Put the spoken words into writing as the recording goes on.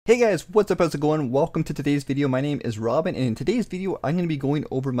Hey guys, what's up, how's it going? Welcome to today's video. My name is Robin, and in today's video I'm going to be going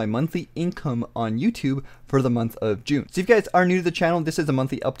over my monthly income on YouTube for the month of June. So if you guys are new to the channel, this is a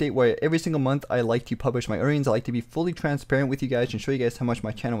monthly update where every single month I like to publish my earnings. I like to be fully transparent with you guys and show you guys how much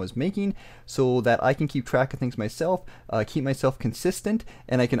my channel is making so that I can keep track of things myself, keep myself consistent,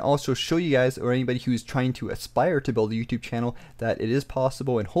 and I can also show you guys, or anybody who's trying to aspire to build a YouTube channel, that it is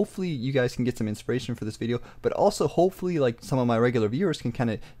possible, and hopefully you guys can get some inspiration for this video, but also hopefully like some of my regular viewers can kind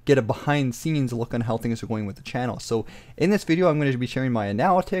of get a behind scenes look on how things are going with the channel. So in this video I'm going to be sharing my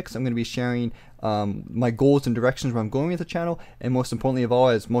analytics, I'm going to be sharing my goals and directions where I'm going with the channel, and most importantly of all,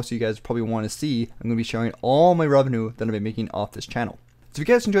 as most of you guys probably want to see, I'm going to be sharing all my revenue that I've been making off this channel. So if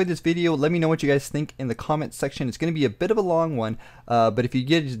you guys enjoyed this video, let me know what you guys think in the comment section. It's going to be a bit of a long one, but if you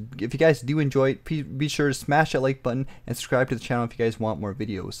guys do enjoy it, please be sure to smash that like button and subscribe to the channel if you guys want more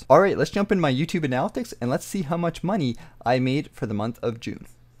videos. Alright, let's jump in my YouTube analytics and let's see how much money I made for the month of June.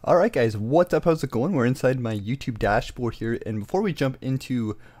 Alright guys, what's up, how's it going? We're inside my YouTube dashboard here, and before we jump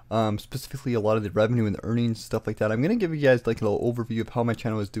into specifically a lot of the revenue and the earnings, stuff like that, I'm going to give you guys like a little overview of how my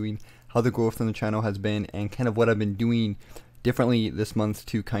channel is doing, how the growth on the channel has been, and kind of what I've been doing differently this month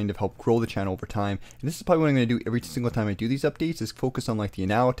to kind of help grow the channel over time. And this is probably what I'm going to do every single time I do these updates, is focus on like the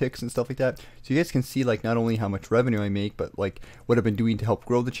analytics and stuff like that, so you guys can see like not only how much revenue I make, but like what I've been doing to help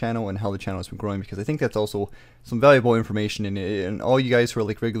grow the channel and how the channel has been growing, because I think that's also some valuable information. And all you guys who are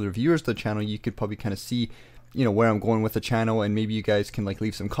like regular viewers of the channel, you could probably kind of see, you know, where I'm going with the channel, and maybe you guys can like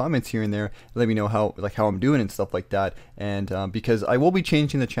leave some comments here and there, let me know how I'm doing and stuff like that. And because I will be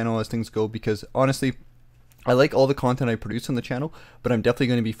changing the channel as things go, because honestly I like all the content I produce on the channel, but I'm definitely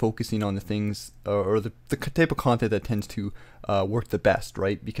going to be focusing on the things or the type of content that tends to work the best,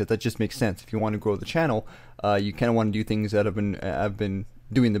 right? Because that just makes sense. If you want to grow the channel, you kind of want to do things that have been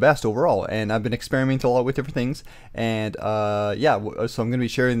doing the best overall, and I've been experimenting a lot with different things, and yeah, so I'm going to be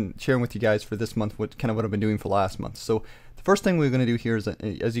sharing with you guys for this month what I've been doing for last month. So the first thing we're going to do here is,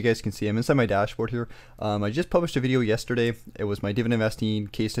 as you guys can see, I'm inside my dashboard here. I just published a video yesterday. It was my dividend investing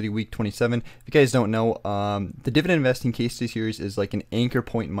case study week 27. If you guys don't know, the dividend investing case study series is like an anchor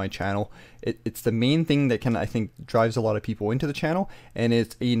point in my channel. It's the main thing that I think drives a lot of people into the channel, and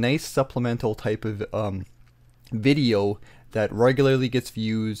it's a nice supplemental type of video that regularly gets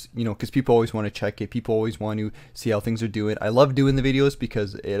views, you know, because people always want to check it, people always want to see how things are doing. I love doing the videos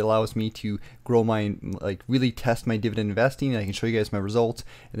because it allows me to grow my, like, really test my dividend investing, and I can show you guys my results,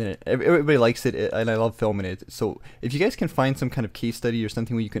 and then everybody likes it, and I love filming it. So if you guys can find some kind of case study or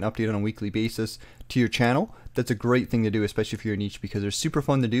something where you can update on a weekly basis to your channel, that's a great thing to do, especially if you're a niche, because they're super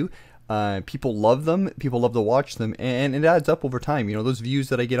fun to do. People love them, people love to watch them, and it adds up over time. You know, those views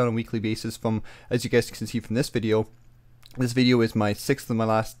that I get on a weekly basis from, as you guys can see from this video is my 6th of my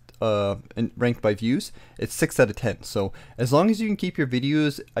last ranked by views. It's 6 out of 10. So as long as you can keep your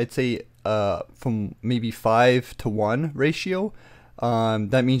videos, I'd say from maybe 5 to 1 ratio,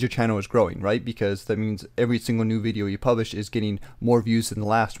 that means your channel is growing, right? Because that means every single new video you publish is getting more views than the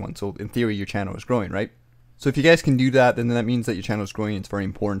last one. So in theory, your channel is growing, right? So if you guys can do that, then that means that your channel is growing. It's very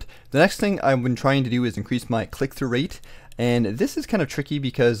important. The next thing I've been trying to do is increase my click-through rate. And this is kind of tricky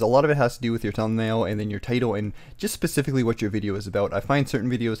because a lot of it has to do with your thumbnail and then your title and just specifically what your video is about. I find certain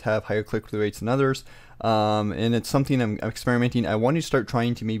videos have higher click-through rates than others, and it's something I'm experimenting. I want to start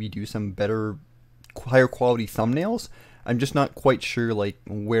trying to maybe do some better, higher quality thumbnails. I'm just not quite sure like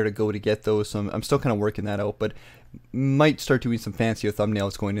where to go to get those, so I'm still kind of working that out, but might start doing some fancier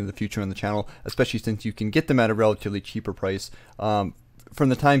thumbnails going into the future on the channel, especially since you can get them at a relatively cheaper price. From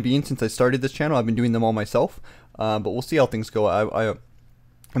the time being, since I started this channel, I've been doing them all myself, but we'll see how things go. I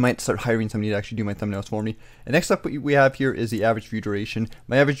might start hiring somebody to actually do my thumbnails for me. And next up, what we have here is the average view duration.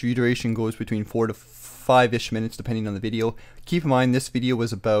 My average view duration goes between 4 to 5-ish minutes depending on the video. Keep in mind, this video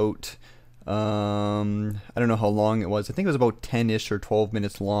was about I don't know how long it was. I think it was about 10-ish or 12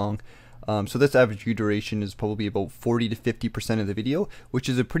 minutes long. So this average view duration is probably about 40 to 50% of the video, which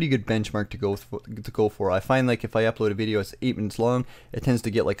is a pretty good benchmark to go for. I find like if I upload a video that's 8 minutes long, it tends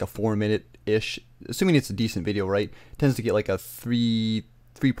to get like a 4-minute-ish, assuming it's a decent video, right? It tends to get like a 3.5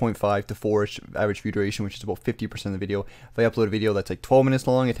 to 4-ish average view duration, which is about 50% of the video. If I upload a video that's like 12 minutes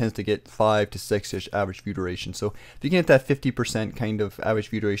long, it tends to get 5 to 6-ish average view duration. So if you can get that 50% kind of average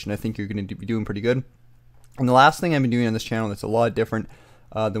view duration, I think you're going to be doing pretty good. And the last thing I've been doing on this channel that's a lot different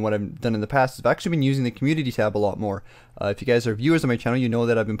than what I've done in the past is I've actually been using the community tab a lot more. If you guys are viewers of my channel, you know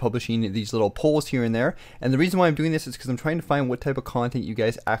that I've been publishing these little polls here and there, and the reason why I'm doing this is because I'm trying to find what type of content you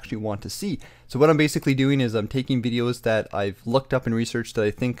guys actually want to see. So what I'm basically doing is I'm taking videos that I've looked up and researched that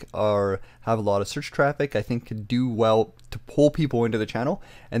I think have a lot of search traffic, I think could do well to pull people into the channel,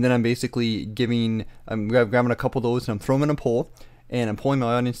 and then I'm basically grabbing a couple of those and I'm throwing them in a poll, and I'm polling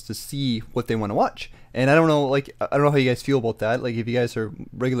my audience to see what they want to watch. And I don't know, like, I don't know how you guys feel about that. Like, if you guys are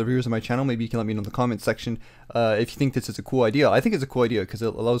regular viewers of my channel, maybe you can let me know in the comment section if you think this is a cool idea. I think it's a cool idea because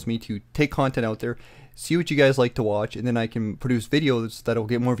it allows me to take content out there, see what you guys like to watch, and then I can produce videos that'll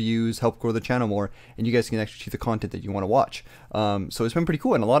get more views, help grow the channel more, and you guys can actually see the content that you want to watch. So it's been pretty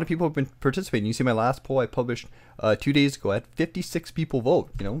cool, and a lot of people have been participating. You see my last poll I published 2 days ago. I had 56 people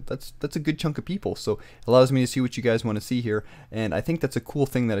vote. You know, that's a good chunk of people. So it allows me to see what you guys want to see here, and I think that's a cool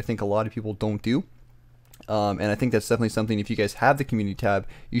thing that I think a lot of people don't do. And I think that's definitely something, if you guys have the community tab,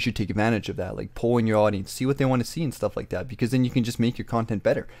 you should take advantage of that, like polling your audience, see what they want to see and stuff like that, because then you can just make your content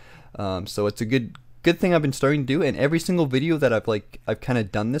better. So it's a good thing I've been starting to do, and every single video that I've kind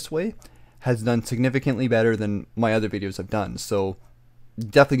of done this way has done significantly better than my other videos I've done. So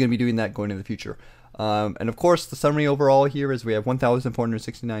definitely going to be doing that going into the future. And of course, the summary overall here is we have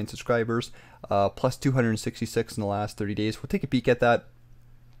 1,469 subscribers, plus 266 in the last 30 days. We'll take a peek at that.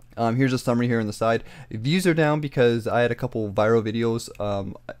 Here's a summary here on the side. Views are down because I had a couple viral videos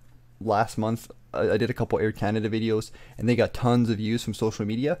last month. I did a couple Air Canada videos, and they got tons of views from social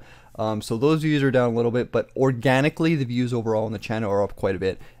media. So those views are down a little bit, but organically the views overall on the channel are up quite a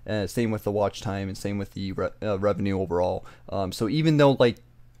bit. Same with the watch time, and same with the revenue overall. So even though like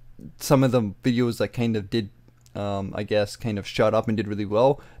some of the videos that kind of did I guess kind of shut up and did really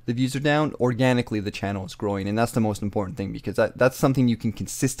well, the views are down, organically the channel is growing, and that's the most important thing, because that's something you can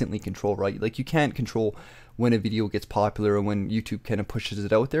consistently control, right? Like, you can't control when a video gets popular or when YouTube kind of pushes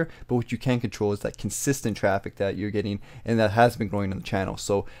it out there, but what you can control is that consistent traffic that you're getting, and that has been growing on the channel.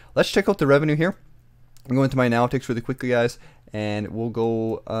 So let's check out the revenue here. I'm going to my analytics really quickly, guys, and we'll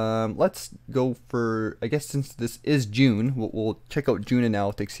go, let's go for, I guess since this is June, we'll check out June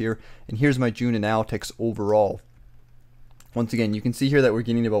analytics here, and here's my June analytics overall. Once again, you can see here that we're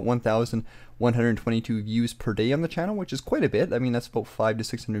getting about 1,122 views per day on the channel, which is quite a bit. I mean, that's about 500 to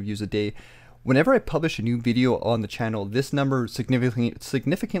 600 views a day. Whenever I publish a new video on the channel, this number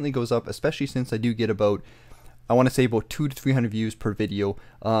significantly goes up, especially since I do get about, I want to say about 200 to 300 views per video.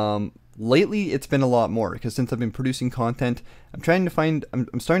 Lately, it's been a lot more, because since I've been producing content, I'm starting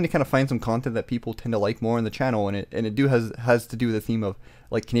to kind of find some content that people tend to like more on the channel, and it has to do with the theme of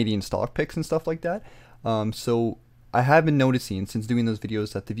like Canadian stock picks and stuff like that. So I have been noticing since doing those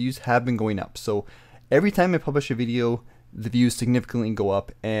videos that the views have been going up. So every time I publish a video, the views significantly go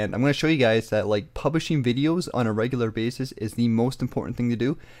up, and I'm going to show you guys that like publishing videos on a regular basis is the most important thing to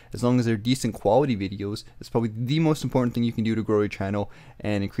do. As long as they're decent quality videos, it's probably the most important thing you can do to grow your channel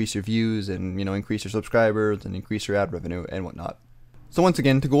and increase your views, and increase your subscribers and increase your ad revenue and whatnot. So once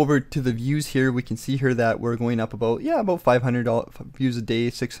again, to go over to the views here, we can see here that we're going up about 500 views a day,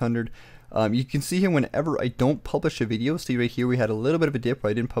 600. You can see here whenever I don't publish a video, see right here we had a little bit of a dip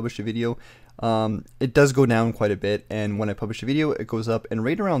where I didn't publish a video. It does go down quite a bit, and when I publish a video it goes up, and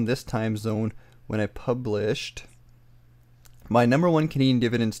right around this time zone when I published my #1 Canadian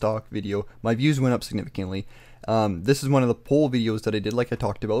dividend stock video, my views went up significantly. This is one of the poll videos that I did, like I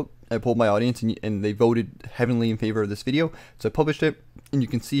talked about. I polled my audience, and they voted heavily in favor of this video, so I published it, and you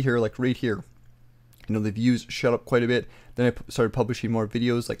can see here, like right here, the views shot up quite a bit. Then I started publishing more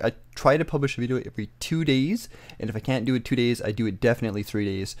videos. Like, I try to publish a video every 2 days, and if I can't do it 2 days, I do it definitely 3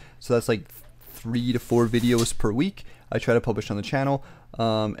 days. So that's like 3 to 4 videos per week I try to publish on the channel,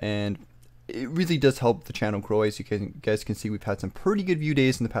 and it really does help the channel grow. As you guys can see, we've had some pretty good view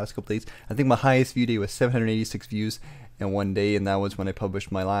days in the past couple days. I think my highest view day was 786 views in one day, and that was when I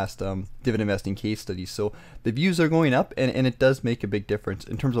published my last dividend investing case study. So the views are going up, and it does make a big difference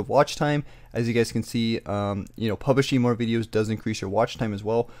in terms of watch time. As you guys can see, publishing more videos does increase your watch time as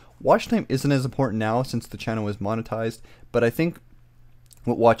well. Watch time isn't as important now since the channel is monetized, but I think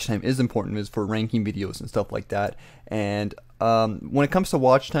what watch time is important is for ranking videos and stuff like that. And when it comes to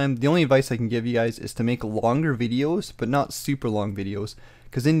watch time, the only advice I can give you guys is to make longer videos, but not super long videos,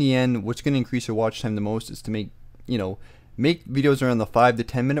 because in the end, what's going to increase your watch time the most is to make videos around the 5 to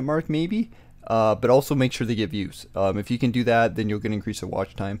 10 minute mark maybe, but also make sure they get views. If you can do that, then you're going to increase your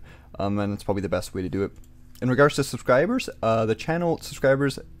watch time, and that's probably the best way to do it. In regards to subscribers, the channel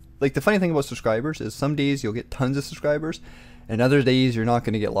subscribers, like, the funny thing about subscribers is some days you'll get tons of subscribers, and other days you're not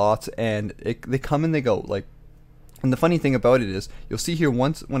going to get lots, and they come and they go. Like, and the funny thing about it is, you'll see here,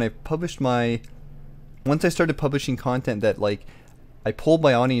 once I started publishing content that like I pulled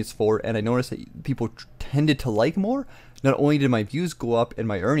my audience for, and I noticed that people tended to like more, not only did my views go up and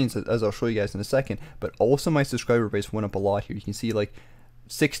my earnings, as I'll show you guys in a second, but also my subscriber base went up a lot here. You can see like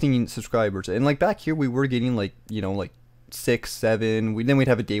 16 subscribers, and like back here we were getting like, like 6, 7, then we'd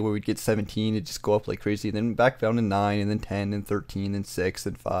have a day where we'd get 17, it'd just go up like crazy, then back down to 9, and then 10, and 13, and 6,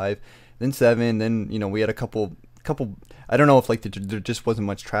 and 5, then 7, then we had a couple couple, I don't know if like there just wasn't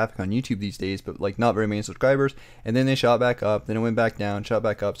much traffic on YouTube these days, but like not very many subscribers, and then they shot back up, then it went back down, shot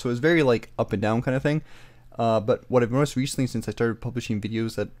back up, so it was very like up and down kind of thing. But what I've noticed recently, since I started publishing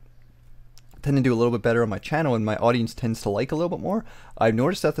videos that tend to do a little bit better on my channel and my audience tends to like a little bit more, I've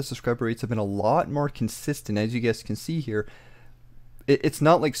noticed that the subscriber rates have been a lot more consistent. As you guys can see here, it's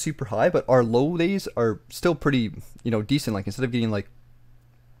not like super high, but our low days are still pretty, you know, decent. Like instead of getting like,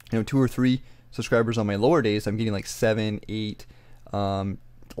 you know, 2 or 3 subscribers on my lower days, I'm getting like 7, 8,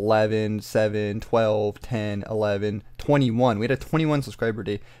 11, 7, 12, 10, 11, 21. We had a 21 subscriber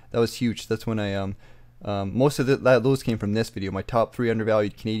day. That was huge. That's when I most of those came from this video, my top 3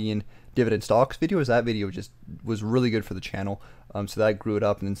 undervalued Canadian dividend stocks video. That video just was really good for the channel, so that grew it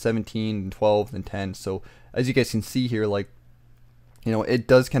up, and then 17 and 12 and 10. So as you guys can see here, like, you know, it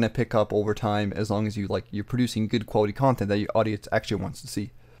does kind of pick up over time as long as you're producing good quality content that your audience actually wants to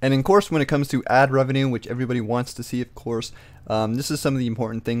see. And of course, when it comes to ad revenue, which everybody wants to see, of course, this is some of the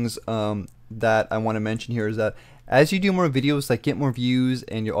important things that I want to mention here, is that as you do more videos that get more views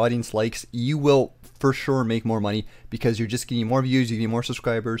and your audience likes, you will for sure make more money, because you're just getting more views, you're getting more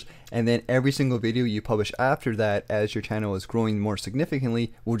subscribers, and then every single video you publish after that, as your channel is growing more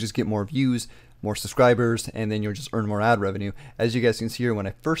significantly, will just get more views, more subscribers, and then you'll just earn more ad revenue. As you guys can see here, when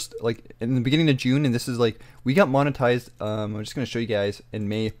I first, like in the beginning of June, and this is like, we got monetized, I'm just going to show you guys in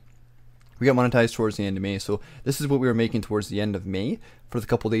May. We got monetized towards the end of May, so this is what we were making towards the end of May. For the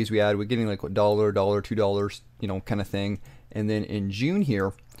couple days we had, we're getting like $1, $2, you know, kind of thing. And then in June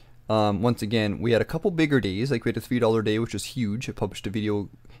here, once again, we had a couple bigger days. Like we had a $3 day, which was huge. I published a video,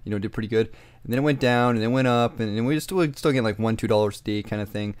 you know, did pretty good. And then it went down, and then went up, and then we just still getting like $1, $2 a day kind of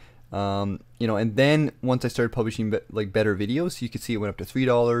thing. You know, and then once I started publishing like better videos, you could see it went up to $3,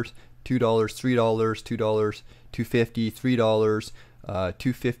 $2, $3, $2, $2.50, $3.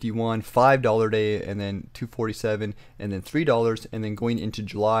 $2.51, $5 day, and then $2.47, and then $3, and then going into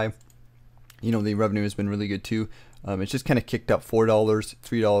July, you know, the revenue has been really good too. It's just kind of kicked up $4, $3,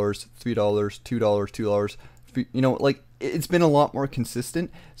 $3, $2, $2, you know, like it's been a lot more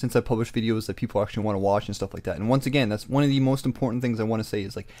consistent since I published videos that people actually want to watch and stuff like that. And once again, that's one of the most important things I want to say,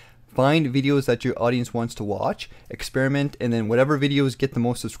 is like, find videos that your audience wants to watch, experiment, and then whatever videos get the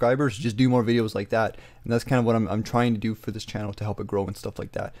most subscribers, just do more videos like that. And that's kind of what I'm trying to do for this channel to help it grow and stuff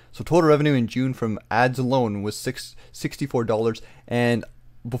like that. So total revenue in June from ads alone was $64. And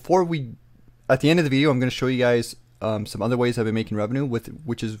before at the end of the video, I'm going to show you guys some other ways I've been making revenue,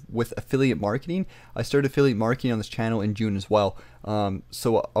 which is with affiliate marketing. I started affiliate marketing on this channel in June as well.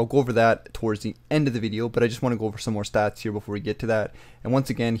 So I'll go over that towards the end of the video, but I just want to go over some more stats here before we get to that. And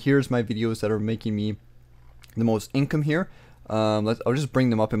once again, here's my videos that are making me the most income here. I'll just bring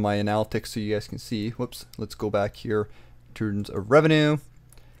them up in my analytics so you guys can see. Whoops, let's go back here in terms of revenue.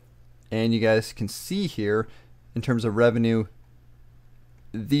 And you guys can see here in terms of revenue,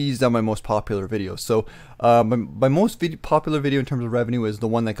 these are my most popular videos. So my most popular video in terms of revenue is the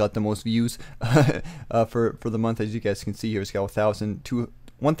one that got the most views for the month. As you guys can see here, it's got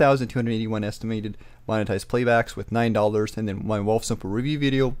 1,281 estimated monetized playbacks with $9. And then my Wealth Simple review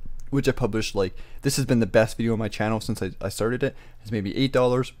video, which I published, like, this has been the best video on my channel since I started it, is maybe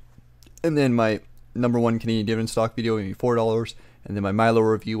 $8. And then my #1 Canadian dividend stock video, maybe $4. And then my Milo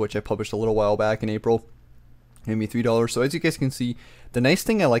review, which I published a little while back in April, maybe $3. So as you guys can see, the nice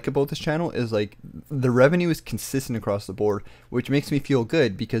thing I like about this channel is like the revenue is consistent across the board, which makes me feel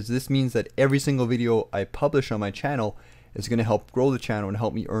good, because this means that every single video I publish on my channel is going to help grow the channel and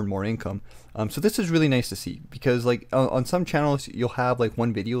help me earn more income. So this is really nice to see, because like on some channels you'll have like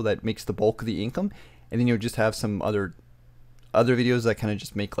one video that makes the bulk of the income, and then you'll just have some other videos that kind of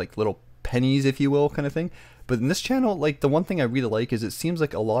just make like little pennies, if you will, kind of thing. But in this channel, like, the one thing I really like is it seems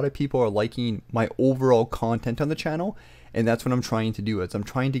like a lot of people are liking my overall content on the channel, and that's what I'm trying to do. Is I'm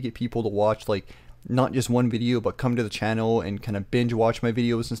trying to get people to watch like not just one video, but come to the channel and kind of binge watch my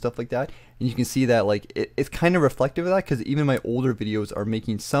videos and stuff like that. And you can see that like it's kind of reflective of that, because even my older videos are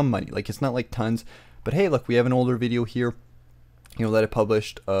making some money. Like, it's not like tons, but hey, look, we have an older video here, you know, that I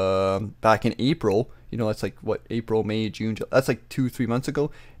published back in April. You know, that's like what, April, May, June, that's like 2-3 months ago.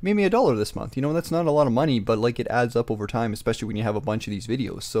 It made me $1 this month. You know, that's not a lot of money, but like it adds up over time, especially when you have a bunch of these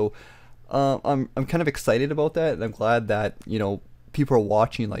videos. So I'm kind of excited about that, and I'm glad that, you know, people are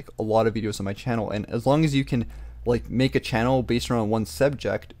watching like a lot of videos on my channel. And as long as you can like make a channel based around one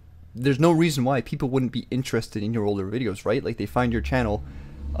subject, there's no reason why people wouldn't be interested in your older videos, right? Like, they find your channel,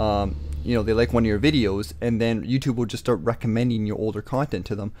 you know, they like one of your videos, and then YouTube will just start recommending your older content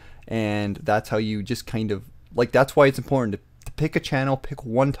to them. And that's how you just kind of like, that's why it's important to pick a channel, pick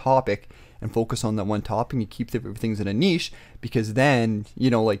one topic, and focus on that one topic and keep everything's in a niche, because then, you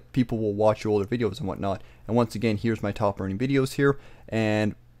know, like people will watch your older videos and whatnot. And once again, here's my top earning videos here,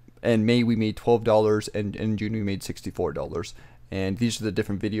 and in May we made $12 and in June we made $64. And these are the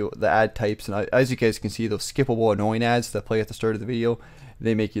different the ad types, and as you guys can see, those skippable annoying ads that play at the start of the video,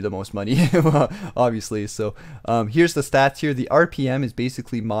 they make you the most money, obviously. So here's the stats here. The RPM is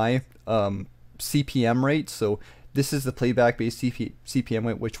basically my CPM rate. So this is the playback based CPM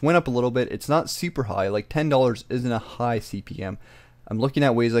rate, which went up a little bit. It's not super high, like $10 isn't a high CPM. I'm looking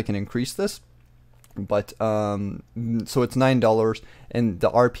at ways I can increase this, but so it's $9, and the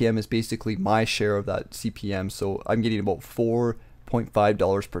RPM is basically my share of that CPM. So I'm getting about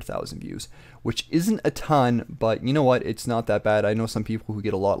 $4.5 per 1,000 views, which isn't a ton, but you know what, it's not that bad. I know some people who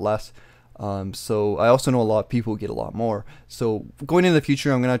get a lot less, so I also know a lot of people who get a lot more. So going into the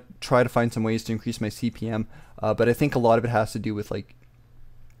future, I'm gonna try to find some ways to increase my CPM, but I think a lot of it has to do with like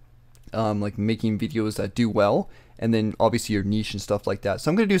making videos that do well, and then obviously your niche and stuff like that.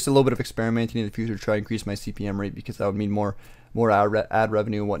 So I'm going to do just a little bit of experimenting in the future to try and increase my CPM rate, because that would mean more ad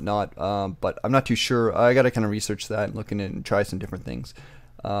revenue and whatnot. But I'm not too sure. I got to kind of research that and look in it and try some different things.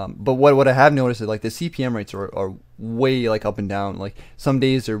 But what I have noticed is like the CPM rates are way like up and down. Like some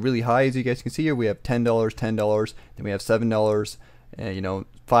days they're really high, as you guys can see here. We have $10, then we have $7, and you know,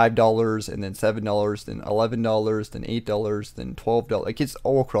 $5, and then $7, then $11, then $8, then $12. Like it's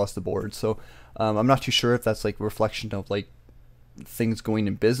all across the board. So I'm not too sure if that's like a reflection of like things going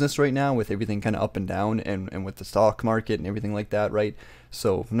in business right now, with everything kind of up and down, and with the stock market and everything like that, right?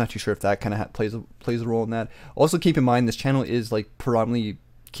 So I'm not too sure if that kind of plays a role in that. Also keep in mind, this channel is like predominantly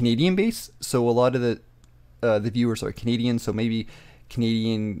Canadian based, so a lot of the viewers are Canadian. So maybe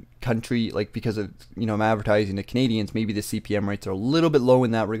Canadian country, like because of, you know, I'm advertising to Canadians, maybe the CPM rates are a little bit low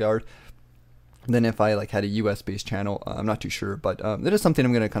in that regard than if I like had a US based channel. I'm not too sure, but that is something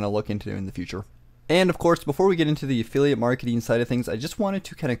I'm going to kind of look into in the future. And of course, before we get into the affiliate marketing side of things, I just wanted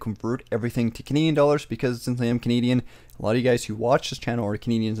to kind of convert everything to Canadian dollars, because since I am Canadian, a lot of you guys who watch this channel are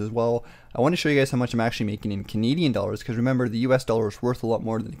Canadians as well. I want to show you guys how much I'm actually making in Canadian dollars, because remember, the US dollar is worth a lot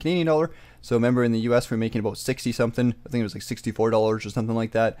more than the Canadian dollar. So remember, in the US we're making about 60 something, I think it was like $64 or something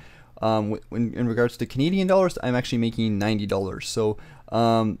like that. In regards to Canadian dollars, I'm actually making $90. So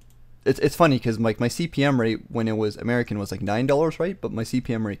it's funny, because like my CPM rate when it was American was like $9, right? But my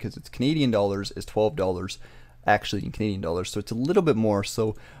CPM rate, because it's Canadian dollars, is $12 actually in Canadian dollars. So it's a little bit more.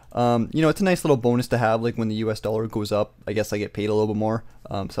 So you know, it's a nice little bonus to have. Like when the US dollar goes up, I guess I get paid a little bit more.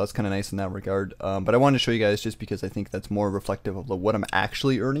 So that's kind of nice in that regard. But I wanted to show you guys just because I think that's more reflective of what I'm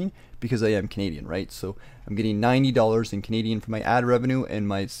actually earning, because I am Canadian, right? So I'm getting $90 in Canadian for my ad revenue in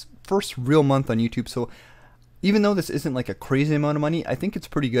my first real month on YouTube. So even though this isn't like a crazy amount of money, I think it's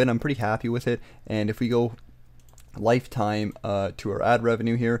pretty good. I'm pretty happy with it. And if we go lifetime to our ad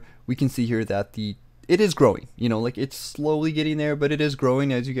revenue here, we can see here that it is growing. You know, like it's slowly getting there, but it is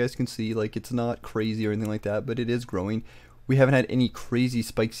growing, as you guys can see. Like it's not crazy or anything like that, but it is growing. We haven't had any crazy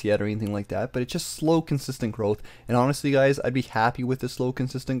spikes yet or anything like that, but it's just slow, consistent growth. And honestly, guys, I'd be happy with the slow,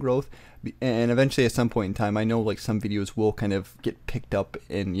 consistent growth. And eventually, at some point in time, I know like some videos will kind of get picked up,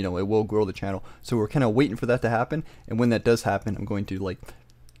 and you know, it will grow the channel. So we're kind of waiting for that to happen. And when that does happen, I'm going to like,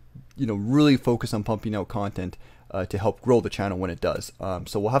 you know, really focus on pumping out content to help grow the channel when it does.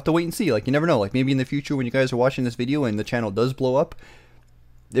 So we'll have to wait and see. Like you never know. Like maybe in the future, when you guys are watching this video and the channel does blow up,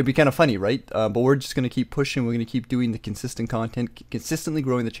 it'd be kind of funny, right? But we're just going to keep pushing. We're going to keep doing the consistent content, consistently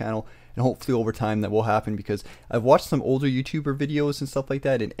growing the channel, and hopefully over time that will happen, because I've watched some older YouTuber videos and stuff like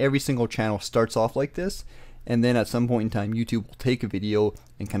that, and every single channel starts off like this, and then at some point in time, YouTube will take a video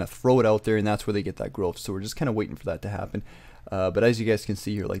and kind of throw it out there, and that's where they get that growth. So we're just kind of waiting for that to happen. But as you guys can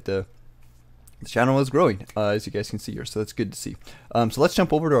see here, like the channel is growing, as you guys can see here, so that's good to see. So let's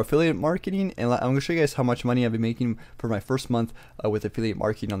jump over to affiliate marketing, and I'm going to show you guys how much money I've been making for my first month with affiliate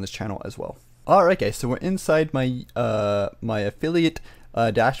marketing on this channel as well. Alright guys, so we're inside my my affiliate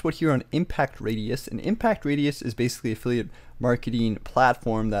dashboard here on Impact Radius, and Impact Radius is basically affiliate marketing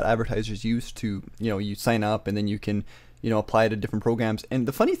platform that advertisers use to, you know, you sign up and then you can, you know, apply to different programs. And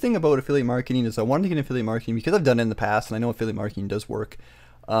the funny thing about affiliate marketing is I wanted to get affiliate marketing because I've done it in the past, and I know affiliate marketing does work.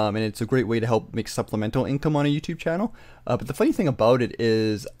 And it's a great way to help make supplemental income on a YouTube channel. But the funny thing about it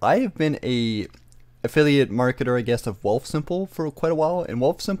is I have been a affiliate marketer, I guess, of Wealthsimple for quite a while. And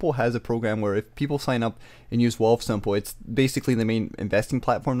Wealthsimple has a program where if people sign up and use Wealthsimple, it's basically the main investing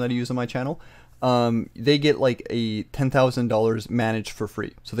platform that I use on my channel. They get like a $10,000 managed for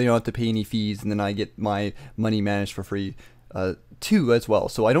free. So they don't have to pay any fees, and then I get my money managed for free too as well.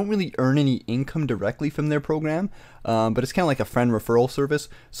 So I don't really earn any income directly from their program, but it's kind of like a friend referral service.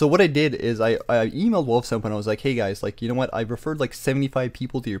 So what I did is I emailed Wolfsimple and I was like, hey guys, like, you know what, I've referred like 75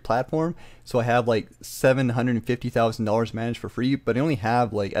 people to your platform, so I have like $750,000 managed for free, but I only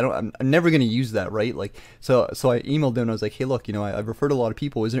have like, I'm never going to use that, right? Like, so I emailed them and I was like, hey look, you know, I've referred a lot of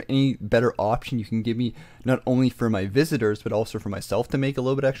people, is there any better option you can give me, not only for my visitors but also for myself, to make a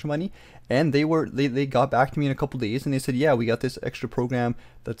little bit extra money? And they got back to me in a couple days and they said, yeah, we got this extra program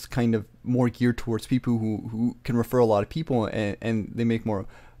that's kind of more geared towards people who can refer a lot of people, and they make more,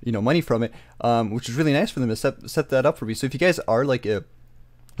 you know, money from it, which is really nice for them to set that up for me. So if you guys are like a,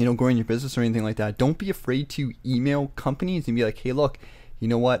 you know, growing your business or anything like that, don't be afraid to email companies and be like, hey look, you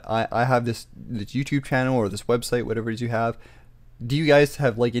know what, I have this YouTube channel or this website, whatever it is you have, do you guys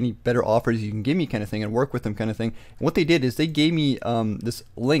have like any better offers you can give me, kind of thing, and work with them, kind of thing. And what they did is they gave me this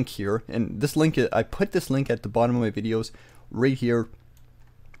link here, and this link, I put this link at the bottom of my videos right here.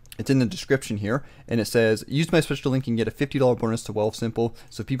 It's in the description here, and it says use my special link and get a $50 bonus to Wealthsimple.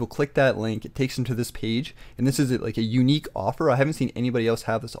 So if people click that link, it takes them to this page, and this is like a unique offer. I haven't seen anybody else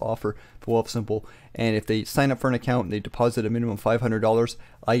have this offer for Wealthsimple. And if they sign up for an account and they deposit a minimum $500,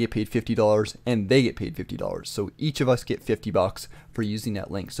 I get paid $50 and they get paid $50. So each of us get $50 for using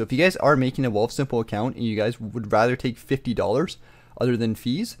that link. So if you guys are making a Wealthsimple account and you guys would rather take $50 other than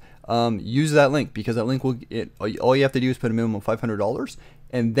fees, use that link, because that link will all you have to do is put a minimum of $500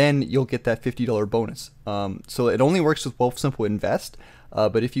 and then you'll get that $50 bonus. So it only works with Wealthsimple Invest,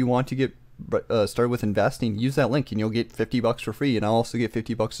 but if you want to get started with investing, use that link and you'll get $50 for free, and I'll also get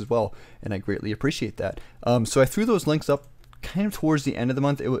 $50 as well, and I greatly appreciate that. So I threw those links up kind of towards the end of the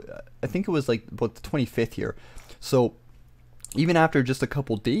month. I think it was like about the 25th here. So even after just a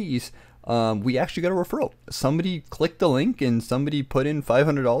couple days, we actually got a referral. Somebody clicked the link and somebody put in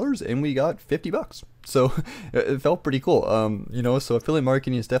 $500 and we got $50. So it felt pretty cool. You know, so affiliate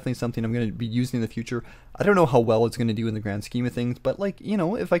marketing is definitely something I'm going to be using in the future. I don't know how well it's going to do in the grand scheme of things, but like, you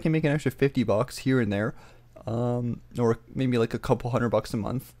know, if I can make an extra $50 here and there, or maybe like a couple $100 a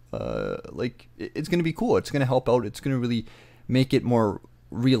month, like it's going to be cool. It's going to help out. It's going to really make it more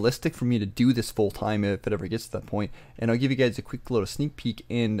realistic for me to do this full time if it ever gets to that point. And I'll give you guys a quick little sneak peek.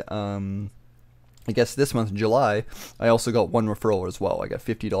 In I guess this month, July, I also got one referral as well. I got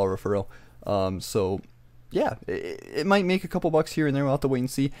 $50 referral. So yeah, it might make a couple bucks here and there. We'll have to wait and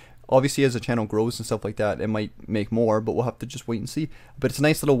see. Obviously, as the channel grows and stuff like that, it might make more, but we'll have to just wait and see. But it's a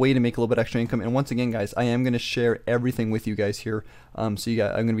nice little way to make a little bit extra income. And once again, guys, I am going to share everything with you guys here. So I'm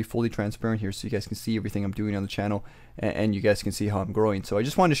going to be fully transparent here, so you guys can see everything I'm doing on the channel, and you guys can see how I'm growing. So I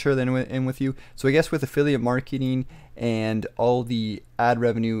just wanted to share that in with you. So I guess with affiliate marketing and all the ad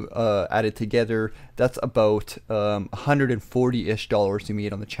revenue added together, that's about $140-ish we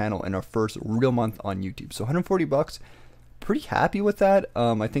made on the channel in our first real month on YouTube. So $140. Pretty happy with that.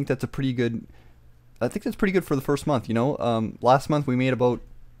 I think that's pretty good for the first month, you know. Last month we made about,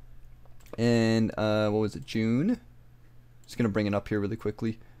 in what was it, June? Just gonna bring it up here really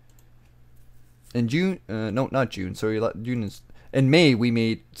quickly. In June, no, not June, sorry, June is, in May we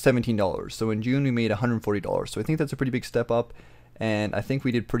made $17. So in June we made $140. So I think that's a pretty big step up, and I think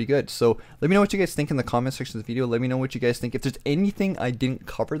we did pretty good. So let me know what you guys think in the comment section of the video. Let me know what you guys think. If there's anything I didn't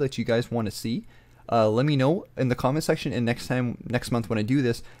cover that you guys want to see, let me know in the comment section, and next month when I do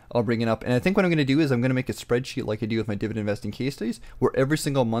this, I'll bring it up. And I think what I'm going to do is I'm going to make a spreadsheet like I do with my dividend investing case studies, where every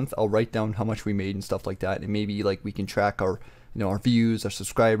single month I'll write down how much we made and stuff like that, and maybe like we can track our, you know, our views, our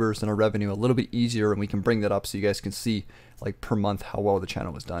subscribers, and our revenue a little bit easier, and we can bring that up so you guys can see like per month how well the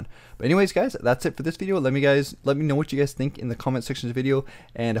channel was done. But anyways, guys, that's it for this video. Let me know what you guys think in the comment section of the video,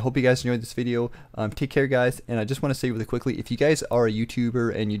 and I hope you guys enjoyed this video. Take care, guys. And I just want to say really quickly, if you guys are a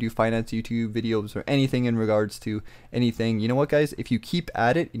YouTuber and you do finance YouTube videos or anything in regards to anything, you know what, guys, if you keep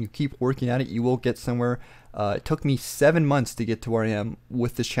at it and you keep working at it, you will get somewhere. It took me 7 months to get to where I am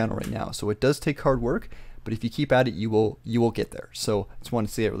with this channel right now, so it does take hard work. But if you keep at it, you will get there. So I just want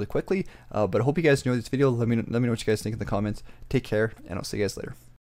to say it really quickly. But I hope you guys enjoyed this video. Let me know what you guys think in the comments. Take care, and I'll see you guys later.